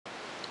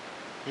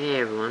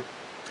Hey everyone,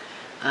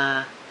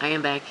 I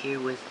am back here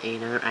with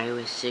another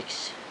iOS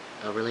 6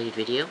 related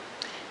video,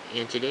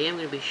 and today I'm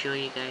going to be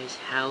showing you guys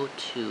how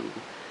to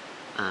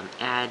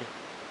add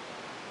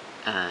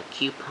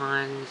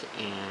coupons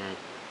and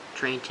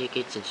train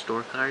tickets and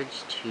store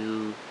cards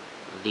to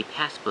the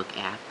Passbook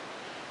app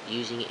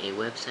using a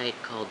website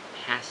called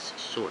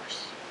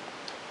Passsource.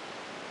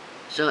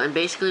 And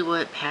basically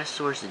what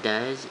Passsource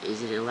does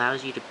is it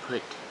allows you to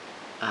put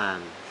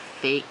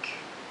fake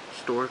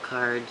store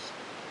cards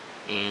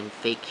and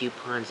fake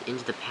coupons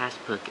into the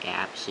Passbook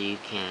app so you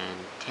can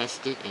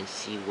test it and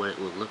see what it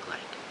will look like.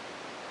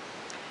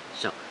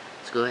 So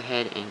let's go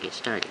ahead and get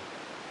started.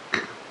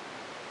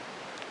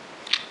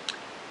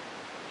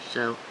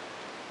 So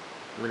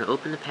I'm going to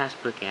open the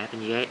Passbook app,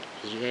 and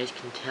as you guys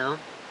can tell,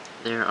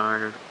 there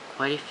are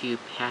quite a few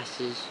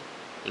passes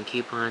and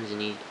coupons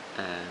and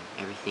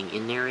everything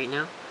in there right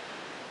now.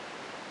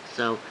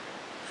 So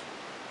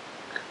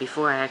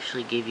before I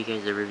actually give you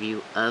guys a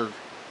review of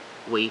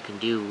what you can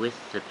do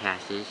with the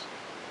passes,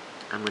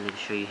 I'm going to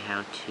show you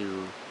how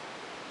to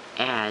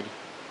add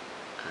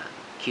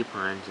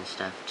coupons and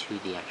stuff to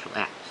the actual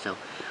app. So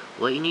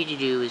what you need to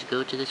do is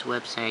go to this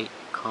website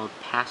called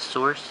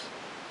Passsource.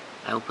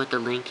 I will put the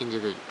link in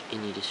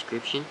the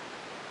description,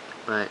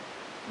 but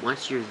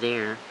once you're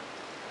there,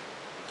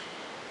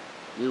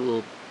 you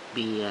will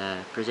be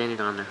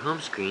presented on their home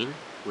screen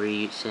where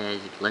it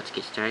says let's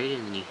get started,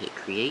 and then you hit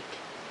create.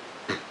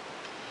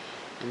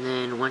 And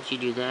then once you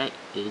do that,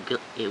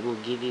 it will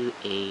give you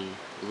a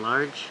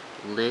large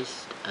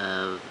list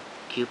of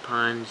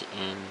coupons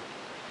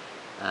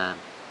and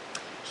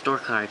store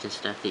cards and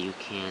stuff that you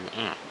can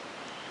add.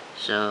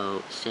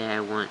 So say I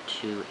want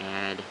to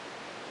add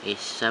a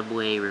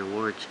Subway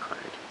rewards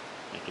card.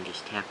 I can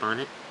just tap on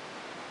it.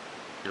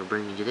 It'll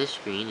bring me to this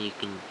screen, and you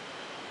can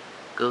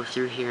go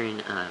through here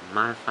and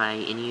modify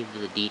any of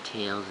the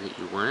details that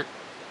you want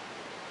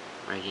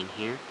right in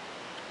here.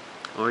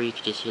 Or you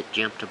could just hit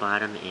jump to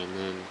bottom and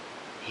then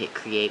hit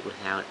create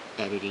without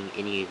editing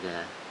any of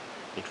the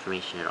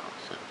information at all.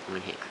 So I'm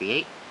going to hit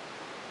create.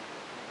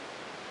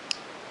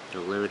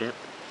 It'll load up,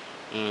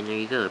 and there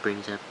you go. It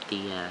brings up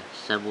the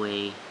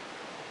Subway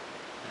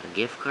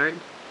gift card,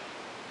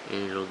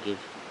 and it'll give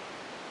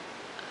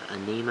a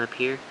name up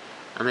here.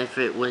 If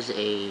it was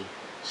a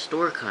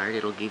store card,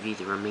 it'll give you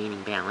the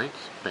remaining balance,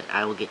 but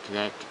I will get to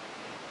that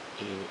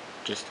in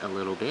just a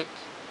little bit.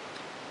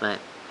 But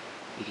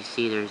you can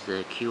see there's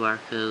the QR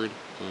code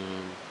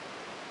and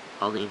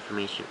all the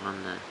information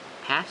on the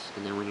pass,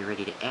 and then when you're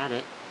ready to add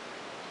it,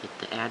 hit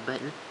the add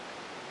button.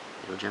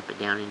 It'll jump it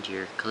down into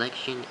your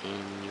collection,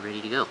 and you're ready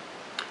to go.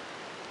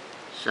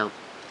 So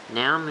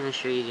now I'm going to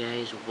show you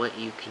guys what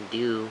you can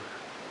do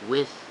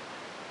with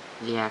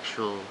the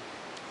actual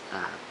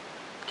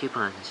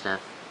coupons and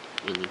stuff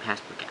in the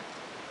Passbook app.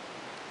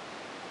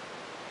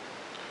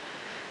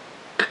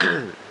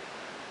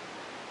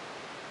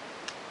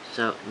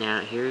 So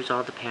now here's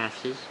all the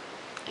passes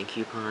and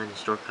coupons,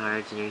 store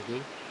cards, and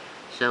everything.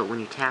 So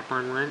when you tap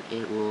on one,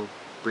 it will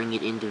bring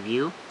it into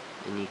view,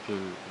 and you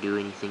can do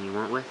anything you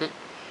want with it.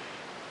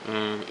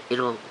 And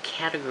it'll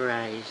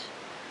categorize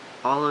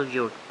all of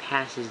your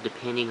passes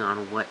depending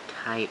on what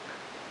type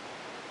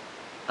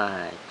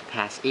the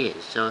pass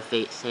is. So if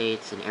they say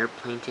it's an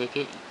airplane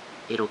ticket,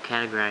 it'll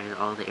categorize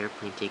all the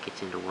airplane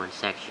tickets into one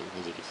section,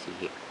 as you can see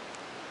here.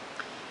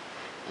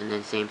 And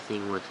then same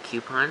thing with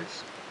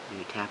coupons.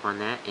 You tap on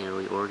that, and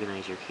it'll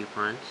organize your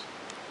coupons.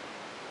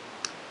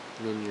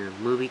 And then your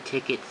movie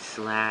tickets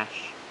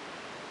slash,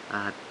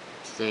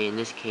 say in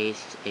this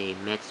case, a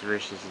Mets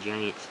versus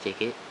Giants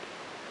ticket.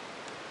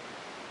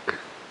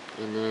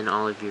 And then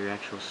all of your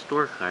actual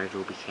store cards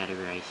will be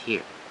categorized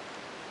here,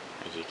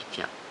 as you can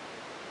tell.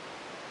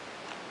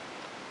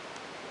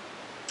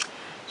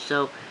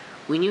 So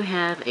when you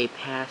have a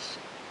pass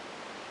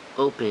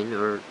open,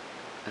 or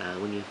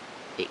when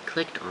it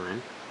clicked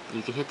on,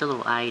 you can hit the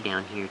little eye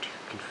down here to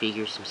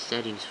configure some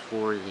settings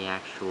for the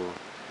actual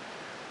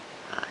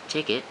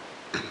ticket,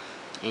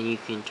 and you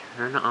can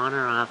turn on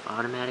or off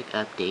automatic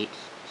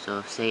updates. So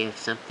if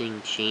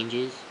something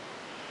changes,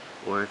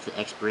 or if the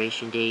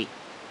expiration date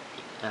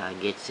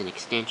gets an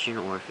extension,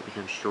 or if it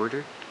becomes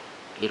shorter,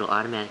 it'll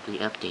automatically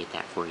update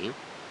that for you.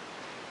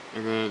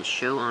 And then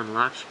show on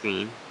lock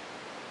screen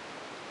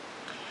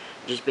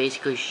just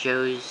basically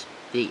shows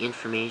the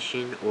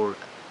information, or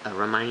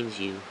reminds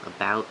you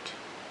about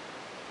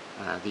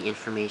the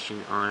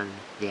information on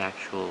the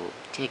actual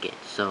ticket.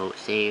 So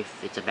say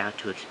if it's about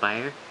to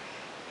expire,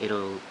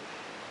 it'll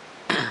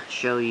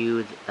show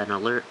you an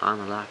alert on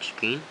the lock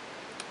screen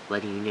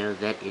letting you know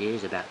that it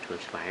is about to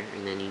expire,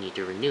 and then you need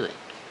to renew it.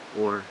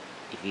 Or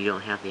if you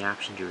don't have the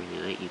option to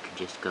renew it, you can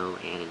just go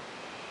and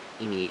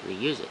immediately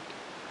use it.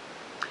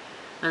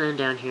 And then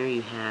down here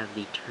you have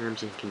the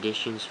terms and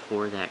conditions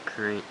for that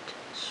current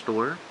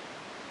store.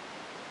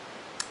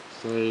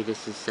 Say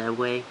this is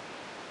Subway,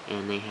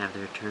 and they have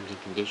their terms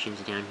and conditions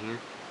down here.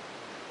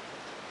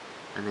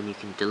 And then you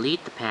can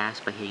delete the pass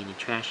by hitting the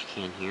trash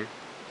can here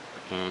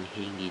and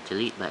hitting the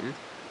delete button,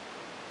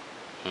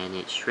 and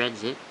it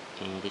shreds it,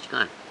 and it's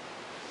gone.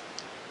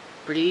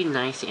 pretty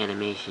nice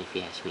animation if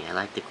you ask me. I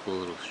like the cool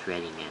little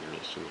shredding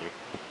animation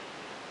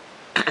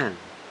there.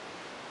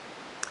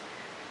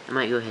 I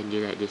might go ahead and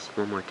do that just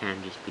one more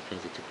time just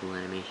because it's a cool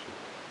animation.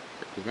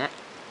 So do that,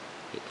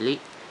 hit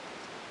delete,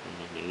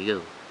 and there you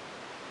go.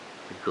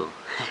 Pretty cool.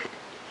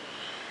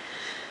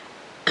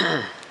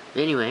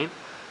 Anyway,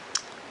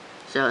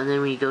 so and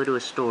then when you go to a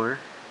store,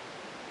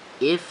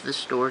 if the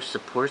store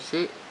supports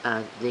it,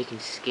 they can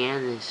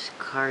scan this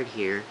card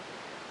here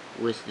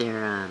with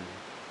their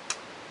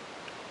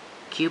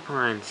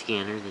coupon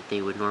scanner that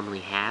they would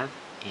normally have,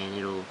 and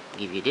it'll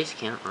give you a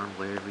discount on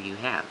whatever you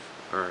have,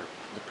 or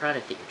the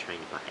product that you're trying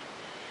to buy.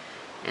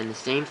 And the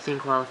same thing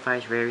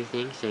qualifies for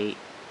everything. Say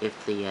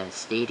if the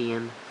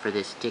stadium for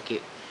this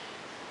ticket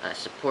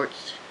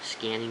supports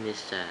scanning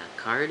this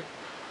card,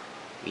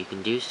 you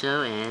can do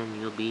so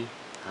and you'll be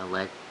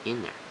let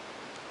in there.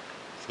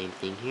 Same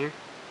thing here.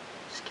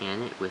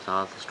 Scan it with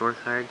all the store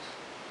cards.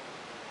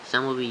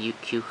 Some will be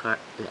QR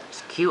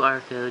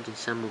codes, and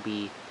some will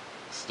be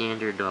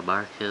standard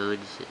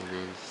barcodes, and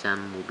then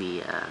some will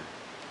be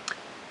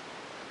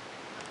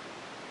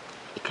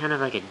kind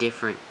of like a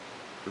different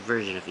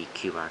version of a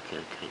QR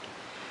code, kind of.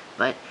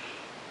 But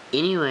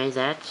anyway,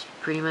 that's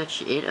pretty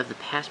much it of the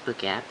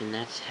Passbook app, and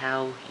that's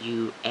how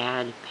you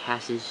add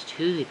passes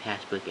to the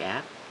Passbook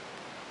app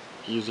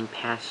using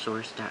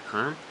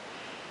passsource.com.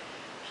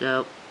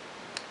 So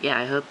yeah,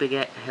 I hope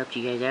I helped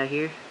you guys out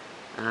here.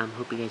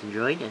 Hope you guys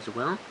enjoyed as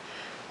well.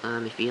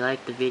 If you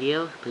liked the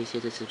video, please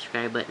hit the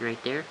subscribe button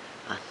right there.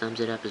 Thumbs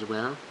it up as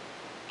well.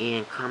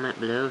 And comment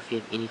below if you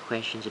have any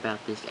questions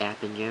about this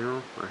app in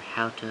general, or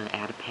how to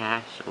add a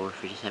pass, or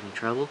if you're just having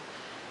trouble.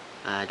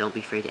 Don't be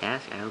afraid to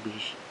ask. I will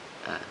be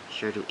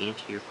sure to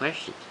answer your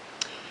questions.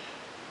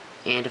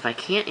 And if I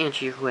can't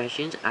answer your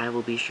questions, I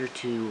will be sure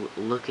to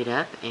look it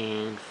up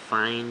and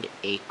find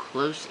a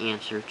close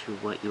answer to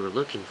what you were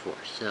looking for.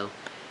 So,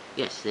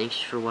 yes,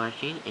 thanks for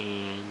watching,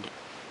 and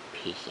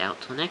peace out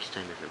till next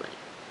time, everybody.